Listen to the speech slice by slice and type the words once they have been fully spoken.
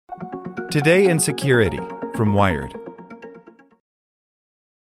Today in Security from Wired.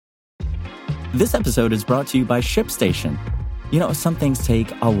 This episode is brought to you by ShipStation. You know, some things take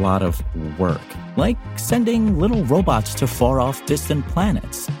a lot of work, like sending little robots to far-off distant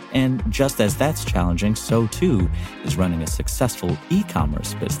planets. And just as that's challenging, so too is running a successful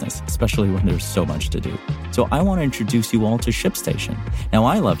e-commerce business, especially when there's so much to do. So I want to introduce you all to ShipStation. Now,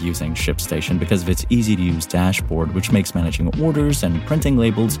 I love using ShipStation because of its easy-to-use dashboard, which makes managing orders and printing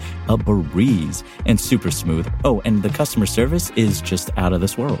labels a breeze and super smooth. Oh, and the customer service is just out of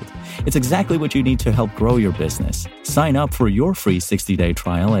this world. It's exactly what you need to help grow your business. Sign up for your free 60-day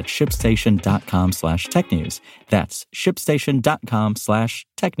trial at shipstation.com/technews. That's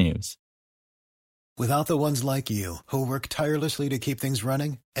shipstation.com/technews. Without the ones like you, who work tirelessly to keep things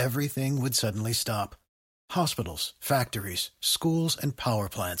running, everything would suddenly stop. Hospitals, factories, schools, and power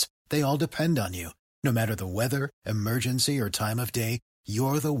plants, they all depend on you. No matter the weather, emergency, or time of day,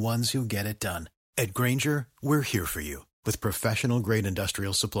 you're the ones who get it done. At Grainger, we're here for you with professional-grade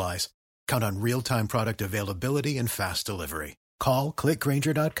industrial supplies. Count on real-time product availability and fast delivery. Call, click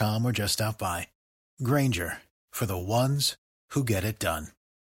Grainger.com, or just stop by. Grainger, for the ones who get it done.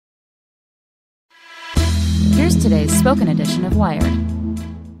 Here's today's spoken edition of Wired.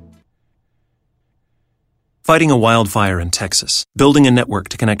 Fighting a wildfire in Texas, building a network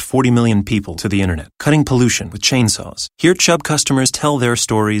to connect 40 million people to the internet, cutting pollution with chainsaws. Hear Chubb customers tell their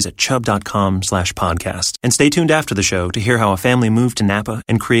stories at chubb.com/podcast. And stay tuned after the show to hear how a family moved to Napa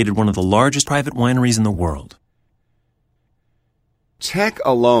and created one of the largest private wineries in the world. Tech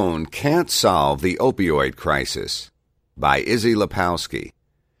alone can't solve the opioid crisis. By Izzy Lepowski.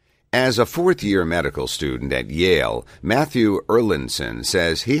 As a fourth-year medical student at Yale, Matthew Erlendson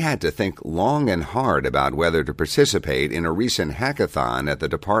says he had to think long and hard about whether to participate in a recent hackathon at the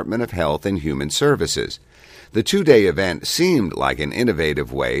Department of Health and Human Services. The two-day event seemed like an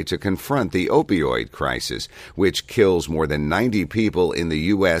innovative way to confront the opioid crisis, which kills more than 90 people in the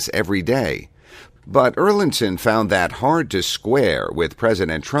U.S. every day. But Erlendson found that hard to square with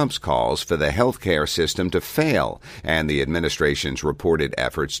President Trump's calls for the healthcare system to fail and the administration's reported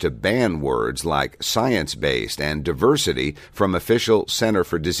efforts to ban words like science-based and diversity from official Center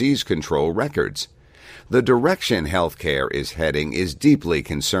for Disease Control records. The direction healthcare is heading is deeply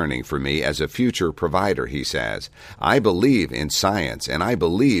concerning for me as a future provider, he says. I believe in science and I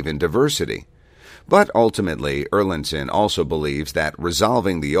believe in diversity. But ultimately, Erlendson also believes that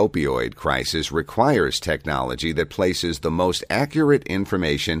resolving the opioid crisis requires technology that places the most accurate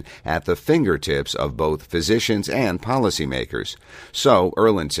information at the fingertips of both physicians and policymakers. So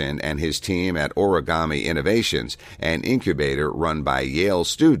Erlendson and his team at Origami Innovations, an incubator run by Yale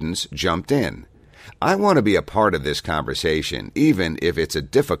students, jumped in. I want to be a part of this conversation, even if it's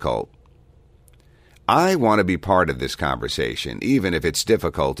difficult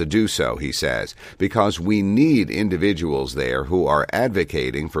to do so, he says, because we need individuals there who are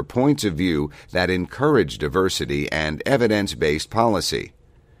advocating for points of view that encourage diversity and evidence-based policy.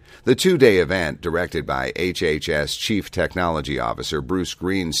 The two-day event, directed by HHS Chief Technology Officer Bruce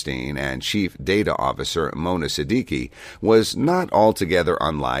Greenstein and Chief Data Officer Mona Siddiqui, was not altogether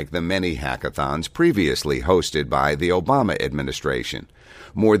unlike the many hackathons previously hosted by the Obama administration.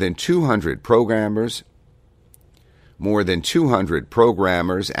 More than 200 programmers,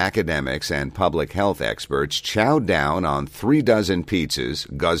 academics, and public health experts chowed down on 36 pizzas,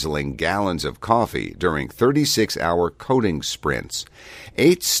 guzzling gallons of coffee during 36-hour coding sprints.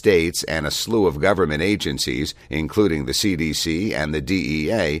 8 states and a slew of government agencies, including the CDC and the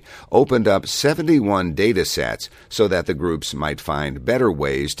DEA, opened up 71 data sets so that the groups might find better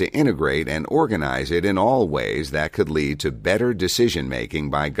ways to integrate and organize it in all ways that could lead to better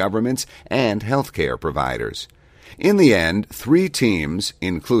decision-making by governments and healthcare providers. In the end, 3 teams,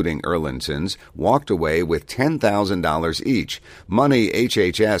 including Erlendson's, walked away with $10,000 each, money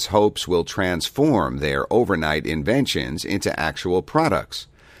HHS hopes will transform their overnight inventions into actual products.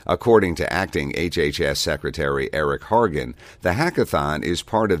 According to acting HHS Secretary Eric Hargan, the hackathon is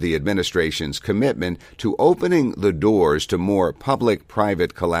part of the administration's commitment to opening the doors to more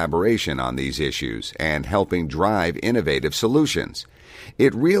public-private collaboration on these issues and helping drive innovative solutions.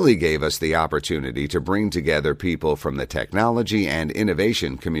 It really gave us the opportunity to bring together people from the technology and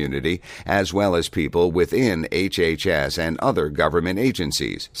innovation community as well as people within HHS and other government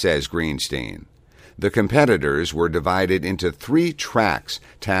agencies, says Greenstein. The competitors were divided into 3 tracks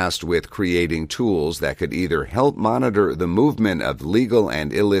tasked with creating tools that could either help monitor the movement of legal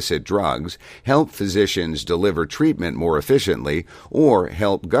and illicit drugs, help physicians deliver treatment more efficiently, or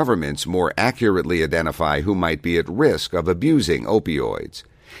help governments more accurately identify who might be at risk of abusing opioids.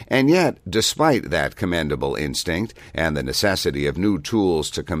 And yet, despite that commendable instinct and the necessity of new tools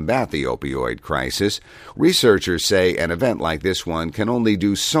to combat the opioid crisis, researchers say an event like this one can only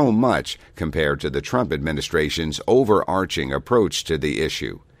do so much compared to the Trump administration's overarching approach to the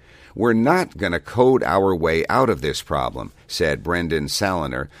issue. We're not going to code our way out of this problem, said Brendan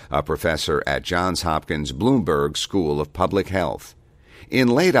Salinger, a professor at Johns Hopkins Bloomberg School of Public Health. In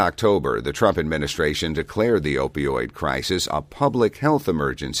late October, the Trump administration declared the opioid crisis a public health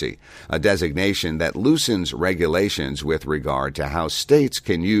emergency, a designation that loosens regulations with regard to how states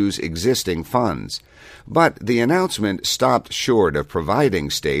can use existing funds. But the announcement stopped short of providing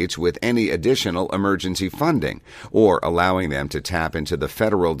states with any additional emergency funding or allowing them to tap into the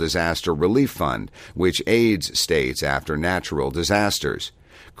Federal Disaster Relief Fund, which aids states after natural disasters.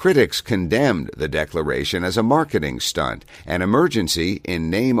 Critics condemned the declaration as a marketing stunt, an emergency in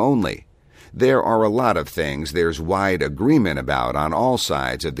name only. There are a lot of things there's wide agreement about on all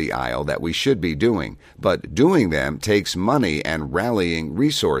sides of the aisle that we should be doing, but doing them takes money and rallying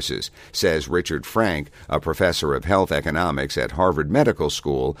resources, says Richard Frank, a professor of health economics at Harvard Medical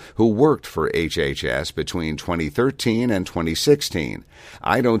School who worked for HHS between 2013 and 2016.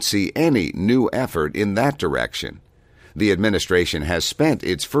 I don't see any new effort in that direction. The administration has spent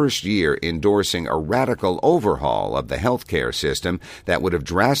its first year endorsing a radical overhaul of the health care system that would have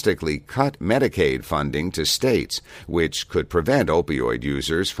drastically cut Medicaid funding to states, which could prevent opioid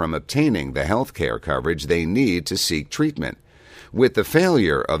users from obtaining the health care coverage they need to seek treatment. With the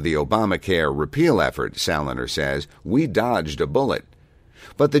failure of the Obamacare repeal effort, Salinger says, we dodged a bullet.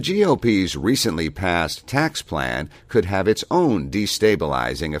 But the GOP's recently passed tax plan could have its own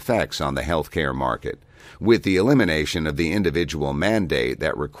destabilizing effects on the health care market. With the elimination of the individual mandate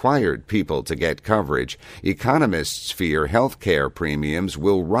that required people to get coverage, economists fear health care premiums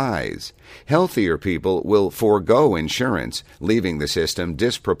will rise. Healthier people will forego insurance, leaving the system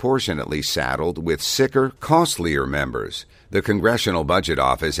disproportionately saddled with sicker, costlier members. The Congressional Budget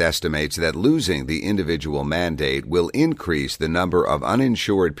Office estimates that losing the individual mandate will increase the number of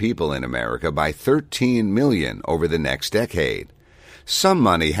uninsured people in America by 13 million over the next decade. Some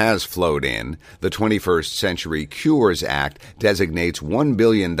money has flowed in. The 21st Century Cures Act designates $1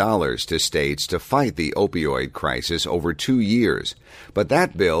 billion to states to fight the opioid crisis over 2 years. But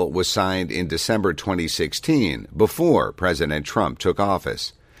that bill was signed in December 2016, before President Trump took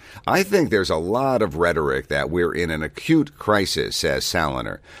office. I think there's a lot of rhetoric that we're in an acute crisis, says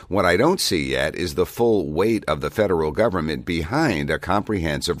Salinger. What I don't see yet is the full weight of the federal government behind a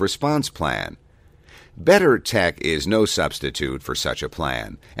comprehensive response plan. Better tech is no substitute for such a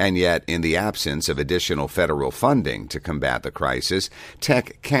plan, and yet, in the absence of additional federal funding to combat the crisis,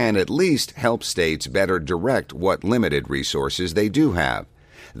 tech can at least help states better direct what limited resources they do have.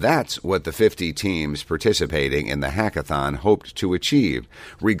 That's what the 50 teams participating in the hackathon hoped to achieve,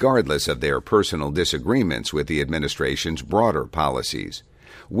 regardless of their personal disagreements with the administration's broader policies.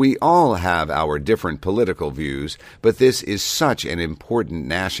 We all have our different political views, but this is such an important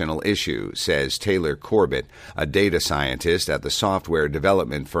national issue, says Taylor Corbett, a data scientist at the software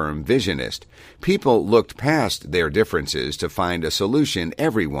development firm Visionist. People looked past their differences to find a solution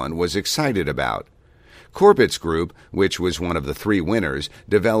everyone was excited about. Corbett's group, which was one of the 3 winners,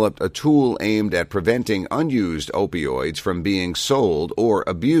 developed a tool aimed at preventing unused opioids from being sold or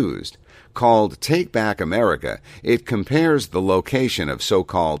abused. Called Take Back America, it compares the location of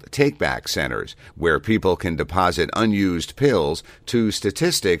so-called take-back centers, where people can deposit unused pills, to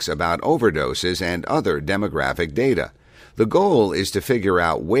statistics about overdoses and other demographic data. The goal is to figure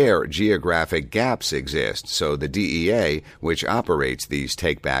out where geographic gaps exist so the DEA, which operates these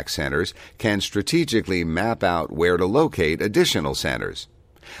take-back centers, can strategically map out where to locate additional centers.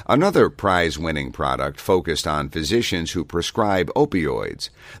 Another prize-winning product focused on physicians who prescribe opioids.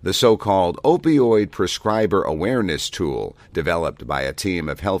 The so-called Opioid Prescriber Awareness Tool, developed by a team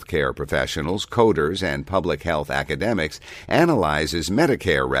of healthcare professionals, coders, and public health academics, analyzes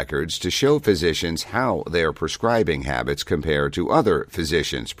Medicare records to show physicians how their prescribing habits compare to other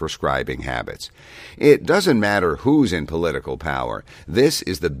physicians' prescribing habits. It doesn't matter who's in political power. This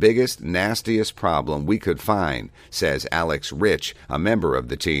is the biggest, nastiest problem we could find, says Alex Rich, a member of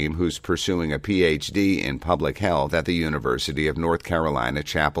the team who's pursuing a Ph.D. in public health at the University of North Carolina,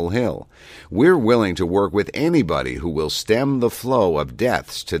 Chapel Hill. We're willing to work with anybody who will stem the flow of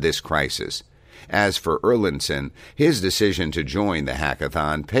deaths to this crisis. As for Erlendson, his decision to join the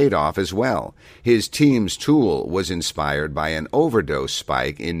hackathon paid off as well. His team's tool was inspired by an overdose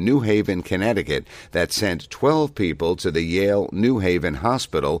spike in New Haven, Connecticut that sent 12 people to the Yale New Haven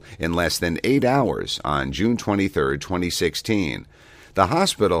Hospital in less than 8 hours on June 23, 2016. The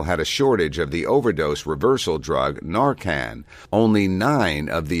hospital had a shortage of the overdose reversal drug Narcan. Only 9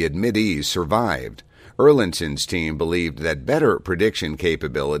 of the admittees survived. Erlendson's team believed that better prediction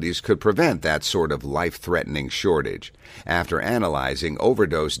capabilities could prevent that sort of life-threatening shortage. After analyzing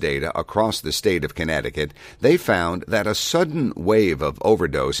overdose data across the state of Connecticut, they found that a sudden wave of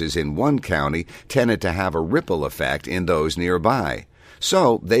overdoses in one county tended to have a ripple effect in those nearby.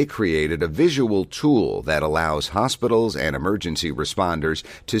 So they created a visual tool that allows hospitals and emergency responders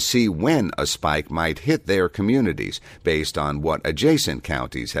to see when a spike might hit their communities based on what adjacent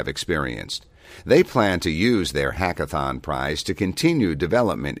counties have experienced. They plan to use their hackathon prize to continue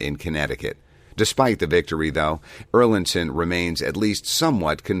development in Connecticut. Despite the victory, though, Erlendson remains at least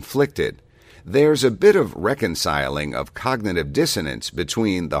somewhat conflicted. There's a bit of reconciling of cognitive dissonance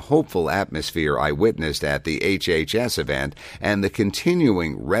between the hopeful atmosphere I witnessed at the HHS event and the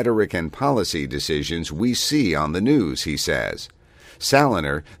continuing rhetoric and policy decisions we see on the news, he says.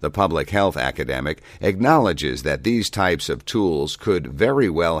 Saliner, the public health academic, acknowledges that these types of tools could very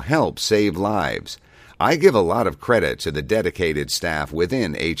well help save lives. I give a lot of credit to the dedicated staff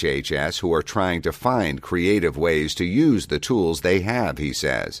within HHS who are trying to find creative ways to use the tools they have, he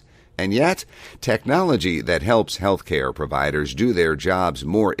says. And yet, technology that helps healthcare providers do their jobs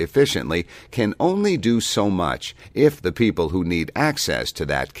more efficiently can only do so much if the people who need access to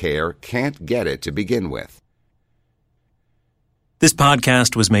that care can't get it to begin with. This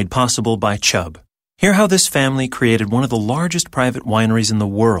podcast was made possible by Chubb. Hear how this family created one of the largest private wineries in the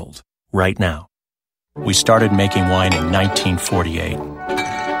world right now. We started making wine in 1948,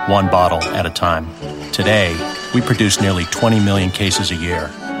 one bottle at a time. Today, we produce nearly 20 million cases a year.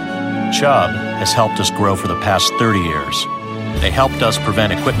 Chubb has helped us grow for the past 30 years. They helped us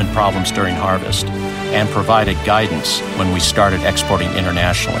prevent equipment problems during harvest and provided guidance when we started exporting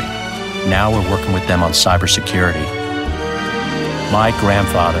internationally. Now we're working with them on cybersecurity. My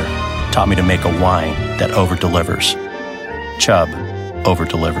grandfather taught me to make a wine that over-delivers. Chubb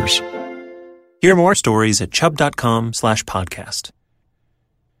over-delivers. Hear more stories at chubb.com/podcast.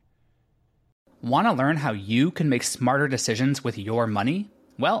 Want to learn how you can make smarter decisions with your money?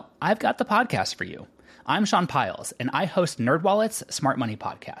 Well, I've got the podcast for you. I'm Sean Piles, and I host NerdWallet's Smart Money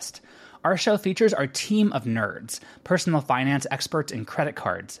Podcast. Our show features our team of nerds, personal finance experts in credit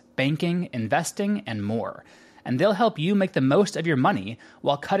cards, banking, investing, and more. And they'll help you make the most of your money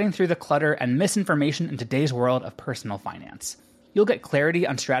while cutting through the clutter and misinformation in today's world of personal finance. You'll get clarity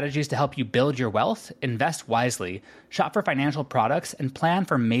on strategies to help you build your wealth, invest wisely, shop for financial products, and plan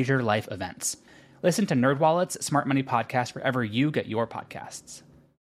for major life events. Listen to NerdWallet's Smart Money Podcast wherever you get your podcasts.